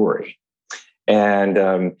story. And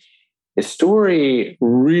the story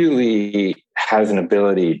really has an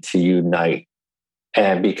ability to unite.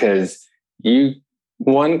 And because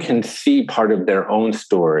one can see part of their own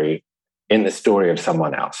story in the story of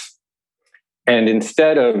someone else. And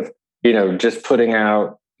instead of, just putting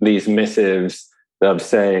out these missives of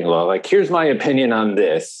saying, well, like, here's my opinion on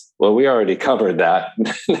this. Well, we already covered that.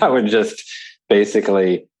 That would just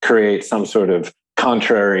basically create some sort of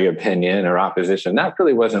contrary opinion or opposition. That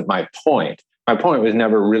really wasn't my point. My point was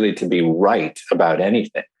never really to be right about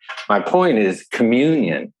anything. My point is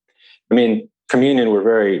communion. Communion, we're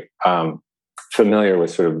very familiar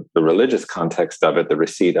with sort of the religious context of it, the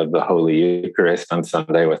receipt of the Holy Eucharist on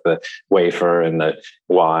Sunday with the wafer and the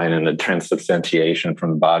wine and the transubstantiation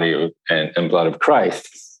from the body and blood of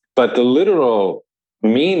Christ. But the literal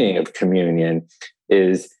meaning of communion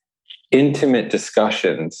is intimate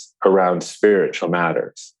discussions around spiritual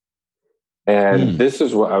matters. And this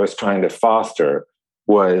is what I was trying to foster,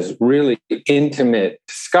 was really intimate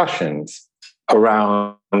discussions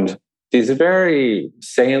around these very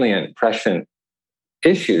salient, prescient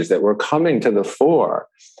issues that were coming to the fore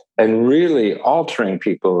and really altering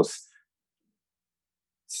people's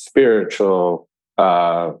spiritual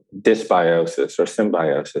dysbiosis or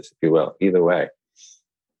symbiosis, if you will, either way.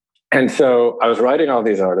 And so I was writing all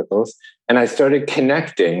these articles and I started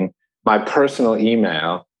connecting my personal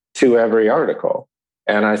email to every article.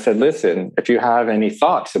 And I said, listen, if you have any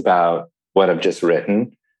thoughts about what I've just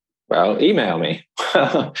written, well, email me.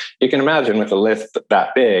 You can imagine with a list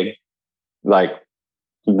that big, like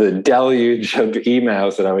the deluge of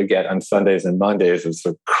emails that I would get on Sundays and Mondays would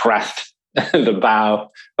sort of crest the bow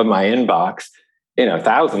of my inbox,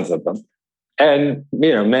 thousands of them. And,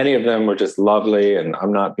 many of them were just lovely, and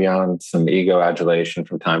I'm not beyond some ego adulation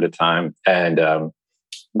from time to time. And,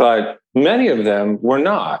 but many of them were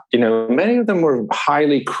not, many of them were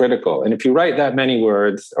highly critical. And if you write that many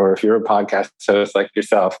words, or if you're a podcast host like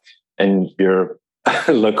yourself and you're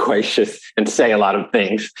loquacious and say a lot of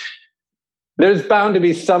things, there's bound to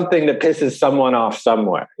be something that pisses someone off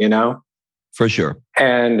somewhere, For sure.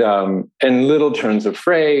 And little turns of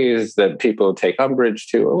phrase that people take umbrage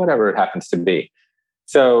to, or whatever it happens to be.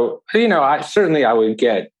 So, I would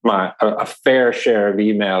get a fair share of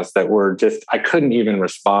emails that were just, I couldn't even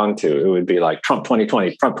respond to. It would be like Trump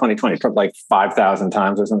 2020, Trump 2020, Trump like 5,000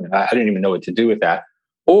 times or something. I didn't even know what to do with that.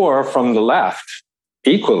 Or from the left,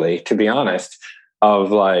 equally, to be honest,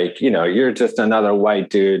 of like, you're just another white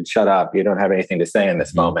dude, shut up. You don't have anything to say in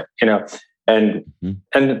this moment, and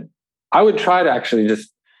I would try to actually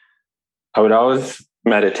I would always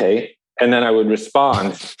meditate, and then I would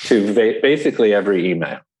respond to basically every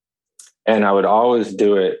email. And I would always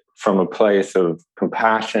do it from a place of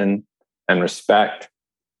compassion and respect.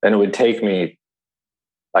 And it would take me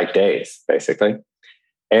like days, basically.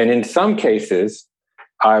 And in some cases,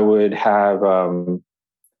 I would have,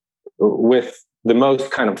 with the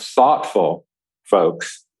most kind of thoughtful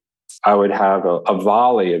folks, I would have a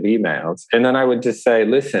volley of emails. And then I would just say,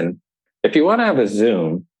 listen, if you want to have a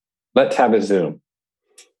Zoom, let's have a Zoom.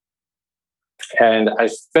 And I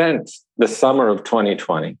spent the summer of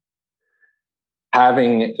 2020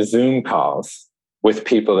 having Zoom calls with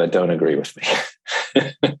people that don't agree with me.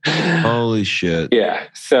 Holy shit. Yeah.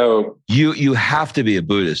 So you have to be a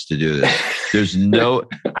Buddhist to do this. There's no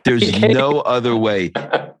other way.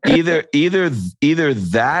 Either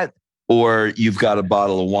that, or you've got a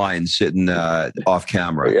bottle of wine sitting off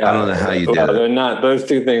camera. Yeah, I don't know how you did it. They're not; those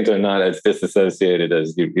two things are not as disassociated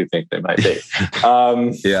as you think they might be.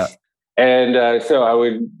 Yeah. And so I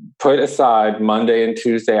would put aside Monday and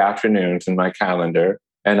Tuesday afternoons in my calendar,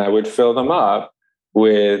 and I would fill them up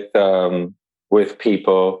with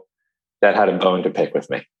people that had a bone to pick with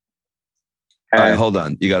me. All right, hold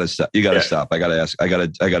on. You got to stop. You got to stop. I got to ask. I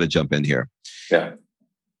got to jump in here. Yeah.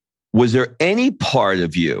 Was there any part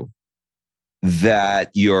of you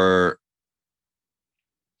that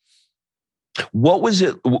what was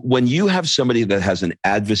it when you have somebody that has an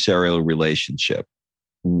adversarial relationship?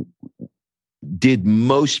 Did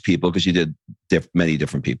most people, because you did many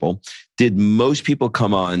different people, did most people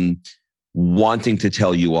come on wanting to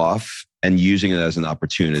tell you off and using it as an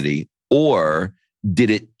opportunity? Or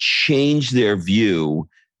did it change their view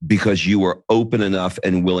because you were open enough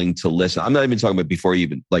and willing to listen? I'm not even talking about before you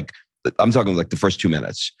even, like, I'm talking like the first 2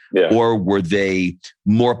 minutes. Yeah. Or were they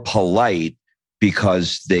more polite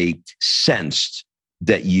because they sensed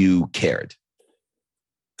that you cared?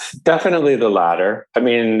 Definitely the latter. I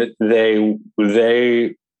mean,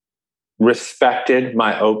 they respected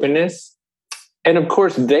my openness. And of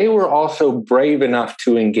course, they were also brave enough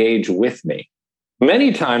to engage with me.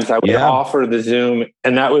 Many times I would offer the Zoom,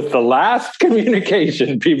 and that was the last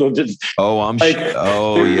communication. People just like,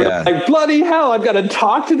 bloody hell, I've got to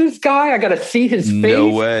talk to this guy. I got to see his face. No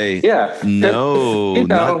way. Yeah. No,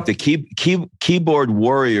 not the keyboard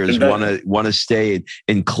warriors want to stay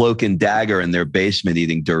in cloak and dagger in their basement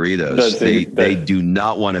eating Doritos. They do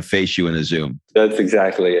not want to face you in a Zoom. That's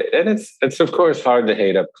exactly it. And it's of course hard to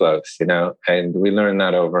hate up close, and we learn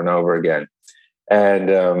that over and over again.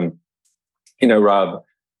 And Rob,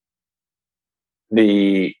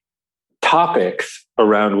 the topics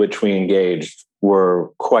around which we engaged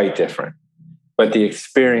were quite different, but the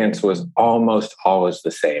experience was almost always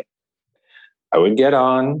the same. I would get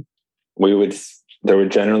on, there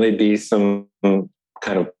would generally be some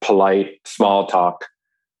kind of polite small talk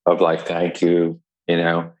of like, thank you,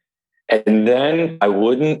 and then I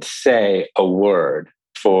wouldn't say a word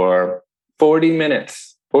for 40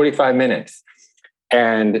 minutes, 45 minutes.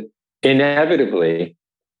 And inevitably,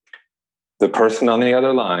 the person on the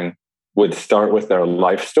other line would start with their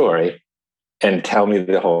life story and tell me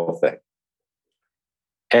the whole thing.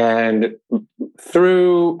 And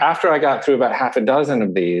after I got through about half a dozen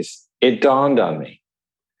of these, it dawned on me.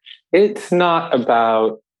 It's not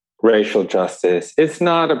about racial justice. It's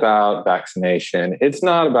not about vaccination. It's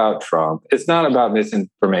not about Trump. It's not about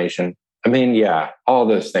misinformation. I mean, yeah, all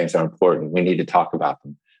those things are important. We need to talk about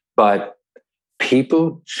them. But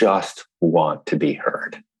people just want to be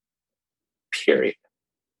heard, period.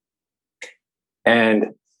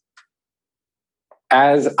 And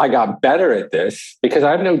as I got better at this, because I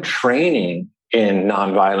have no training in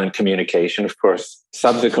nonviolent communication, of course,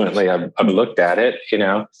 subsequently I've looked at it,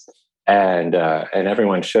 and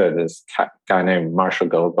everyone should. This guy named Marshall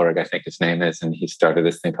Goldberg, I think his name is, and he started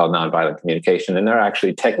this thing called nonviolent communication. And there are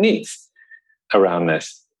actually techniques around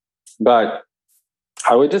this. But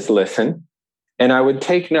I would just listen. And I would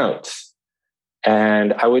take notes.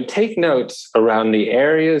 And I would take notes around the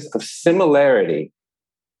areas of similarity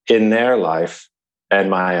in their life and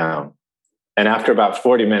my own. And after about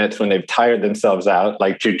 40 minutes, when they've tired themselves out,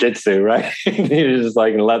 like jujitsu, right? You just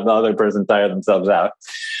like let the other person tire themselves out.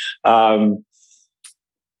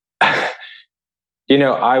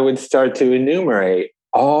 I would start to enumerate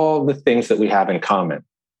all the things that we have in common.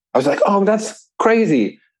 I was like, oh, that's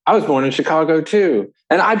crazy. I was born in Chicago too.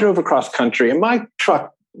 And I drove across country and my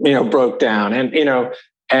truck, broke down.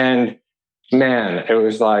 And man, it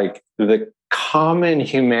was like the common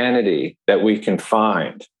humanity that we can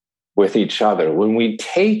find with each other when we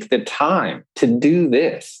take the time to do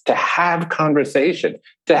this, to have conversation,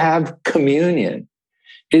 to have communion,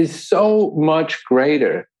 is so much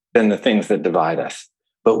greater than the things that divide us.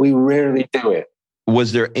 But we rarely do it.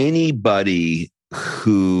 Was there anybody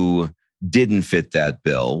who didn't fit that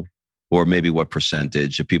bill, or maybe what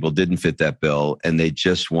percentage of people didn't fit that bill, and they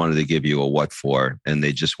just wanted to give you a what for, and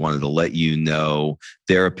they just wanted to let you know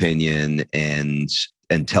their opinion and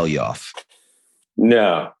tell you off?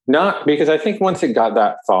 No, not because I think once it got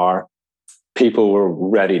that far, people were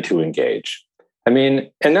ready to engage. I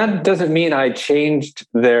mean, and that doesn't mean I changed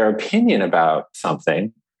their opinion about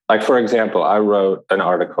something. Like, for example, I wrote an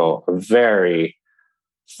article, a very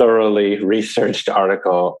thoroughly researched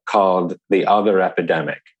article called The Other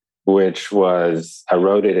Epidemic, which I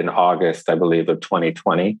wrote it in August, I believe, of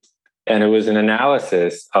 2020. And it was an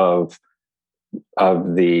analysis of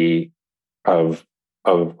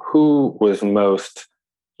who was most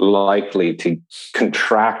likely to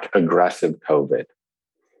contract aggressive COVID.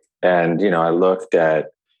 And, I looked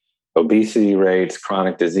at obesity rates,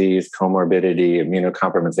 chronic disease, comorbidity,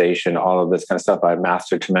 immunocompromisation, all of this kind of stuff. I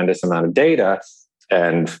amassed a tremendous amount of data.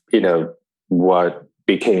 And, what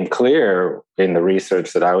became clear in the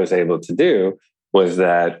research that I was able to do was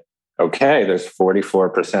that, okay, there's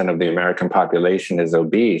 44% of the American population is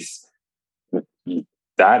obese.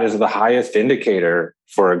 That is the highest indicator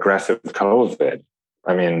for aggressive COVID.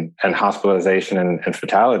 I mean, and hospitalization and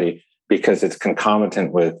fatality, because it's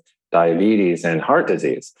concomitant with diabetes and heart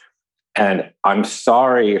disease. And I'm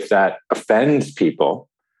sorry if that offends people.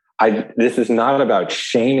 This is not about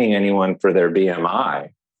shaming anyone for their BMI.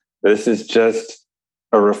 This is just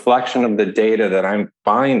a reflection of the data that I'm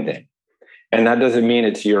finding. And that doesn't mean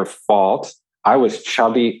it's your fault. I was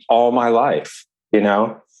chubby all my life,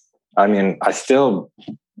 I mean, I still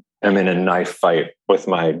am in a knife fight with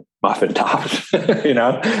my muffin tops,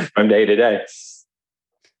 from day to day.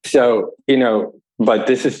 So, but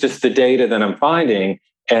this is just the data that I'm finding.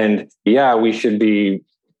 And yeah, we should be,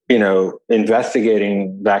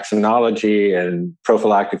 investigating vaccinology and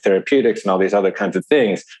prophylactic therapeutics and all these other kinds of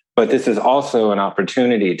things. But this is also an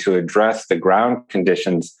opportunity to address the ground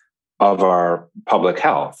conditions of our public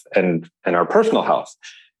health and our personal health.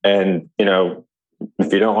 And,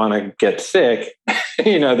 if you don't want to get sick,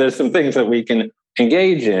 there's some things that we can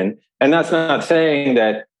engage in. And that's not saying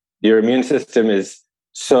that your immune system is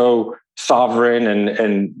so sovereign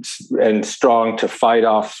and strong to fight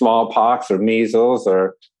off smallpox or measles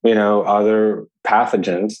or, other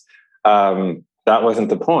pathogens. That wasn't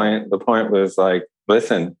the point. The point was like,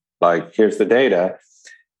 listen, here's the data.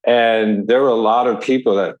 And there were a lot of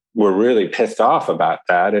people that were really pissed off about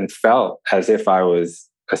that and felt as if I was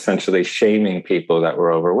essentially shaming people that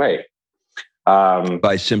were overweight.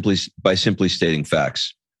 By simply stating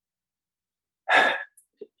facts.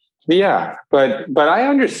 Yeah, but I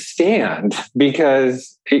understand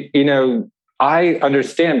because, I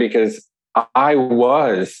understand because I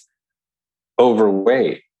was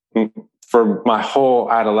overweight for my whole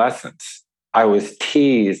adolescence. I was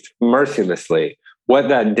teased mercilessly. What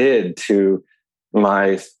that did to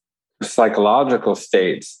my psychological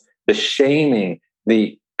states, the shaming,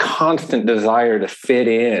 the constant desire to fit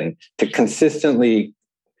in, to consistently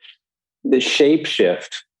the shape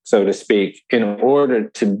shift, so to speak, in order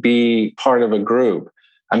to be part of a group.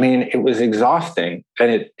 I mean, it was exhausting,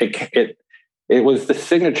 and it was the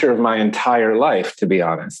signature of my entire life, to be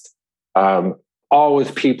honest.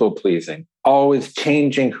 Always people pleasing, always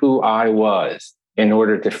changing who I was in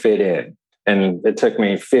order to fit in. And it took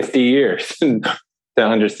me 50 years to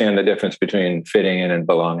understand the difference between fitting in and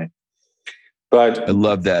belonging. But I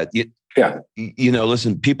love that. Yeah.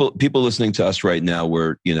 Listen, people listening to us right now,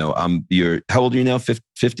 how old are you now?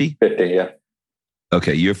 50? 50, yeah.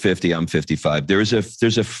 Okay, you're 50, I'm 55. There's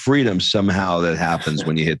a freedom somehow that happens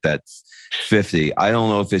when you hit that 50. I don't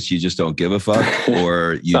know if it's you just don't give a fuck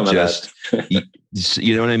or you just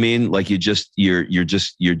you know what I mean? Like you're just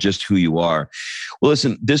who you are. Well,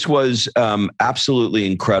 listen, this was absolutely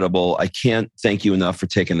incredible. I can't thank you enough for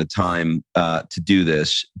taking the time to do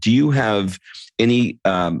this. Do you have any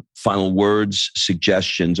final words,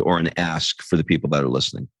 suggestions, or an ask for the people that are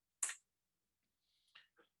listening?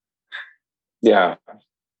 Yeah,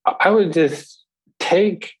 I would just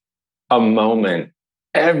take a moment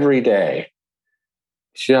every day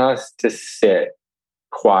just to sit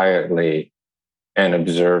quietly and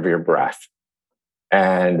observe your breath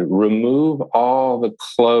and remove all the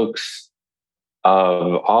cloaks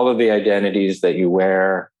of all of the identities that you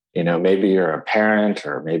wear. Maybe you're a parent,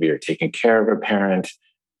 or maybe you're taking care of a parent,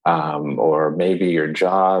 or maybe your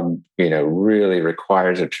job, really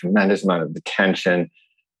requires a tremendous amount of attention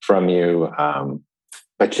from you.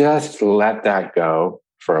 But just let that go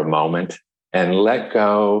for a moment, and let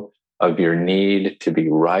go of your need to be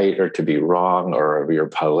right or to be wrong, or of your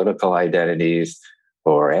political identities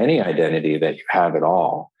or any identity that you have at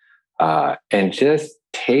all. And just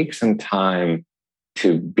take some time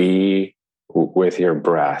to be with your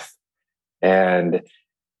breath. And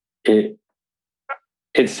it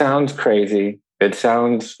sounds crazy. It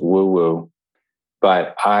sounds woo-woo,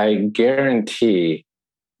 but I guarantee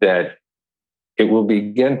that it will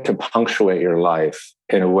begin to punctuate your life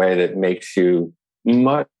in a way that makes you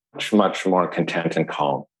much, much more content and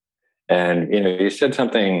calm. And, you said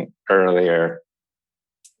something earlier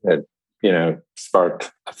that,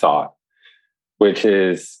 sparked a thought, which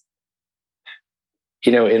is,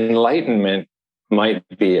 enlightenment might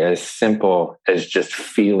be as simple as just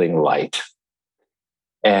feeling light.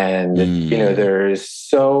 And, there is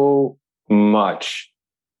so much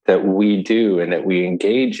that we do and that we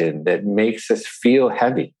engage in that makes us feel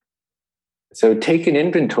heavy. So take an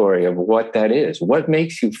inventory of what that is. What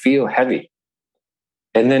makes you feel heavy?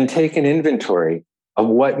 And then take an inventory of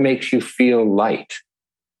what makes you feel light.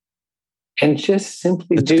 And just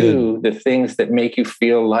simply do the things that make you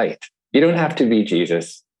feel light. You don't have to be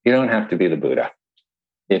Jesus. You don't have to be the Buddha.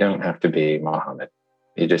 You don't have to be Muhammad.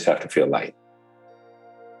 You just have to feel light.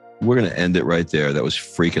 We're going to end it right there. That was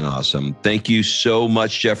freaking awesome. Thank you so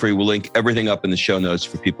much, Jeffrey. We'll link everything up in the show notes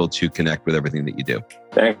for people to connect with everything that you do.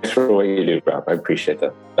 Thanks for what you do, Rob. I appreciate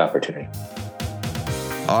the opportunity.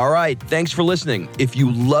 All right. Thanks for listening. If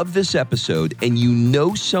you love this episode and you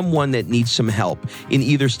know someone that needs some help in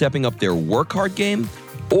either stepping up their work hard game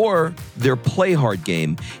or their play hard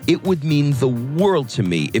game, it would mean the world to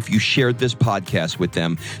me if you shared this podcast with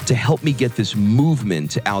them to help me get this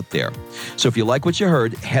movement out there. So if you like what you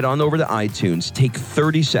heard, head on over to iTunes, take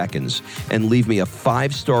 30 seconds and leave me a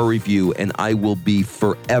 5-star review, and I will be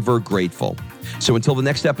forever grateful. So until the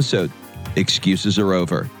next episode, excuses are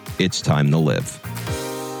over. It's time to live.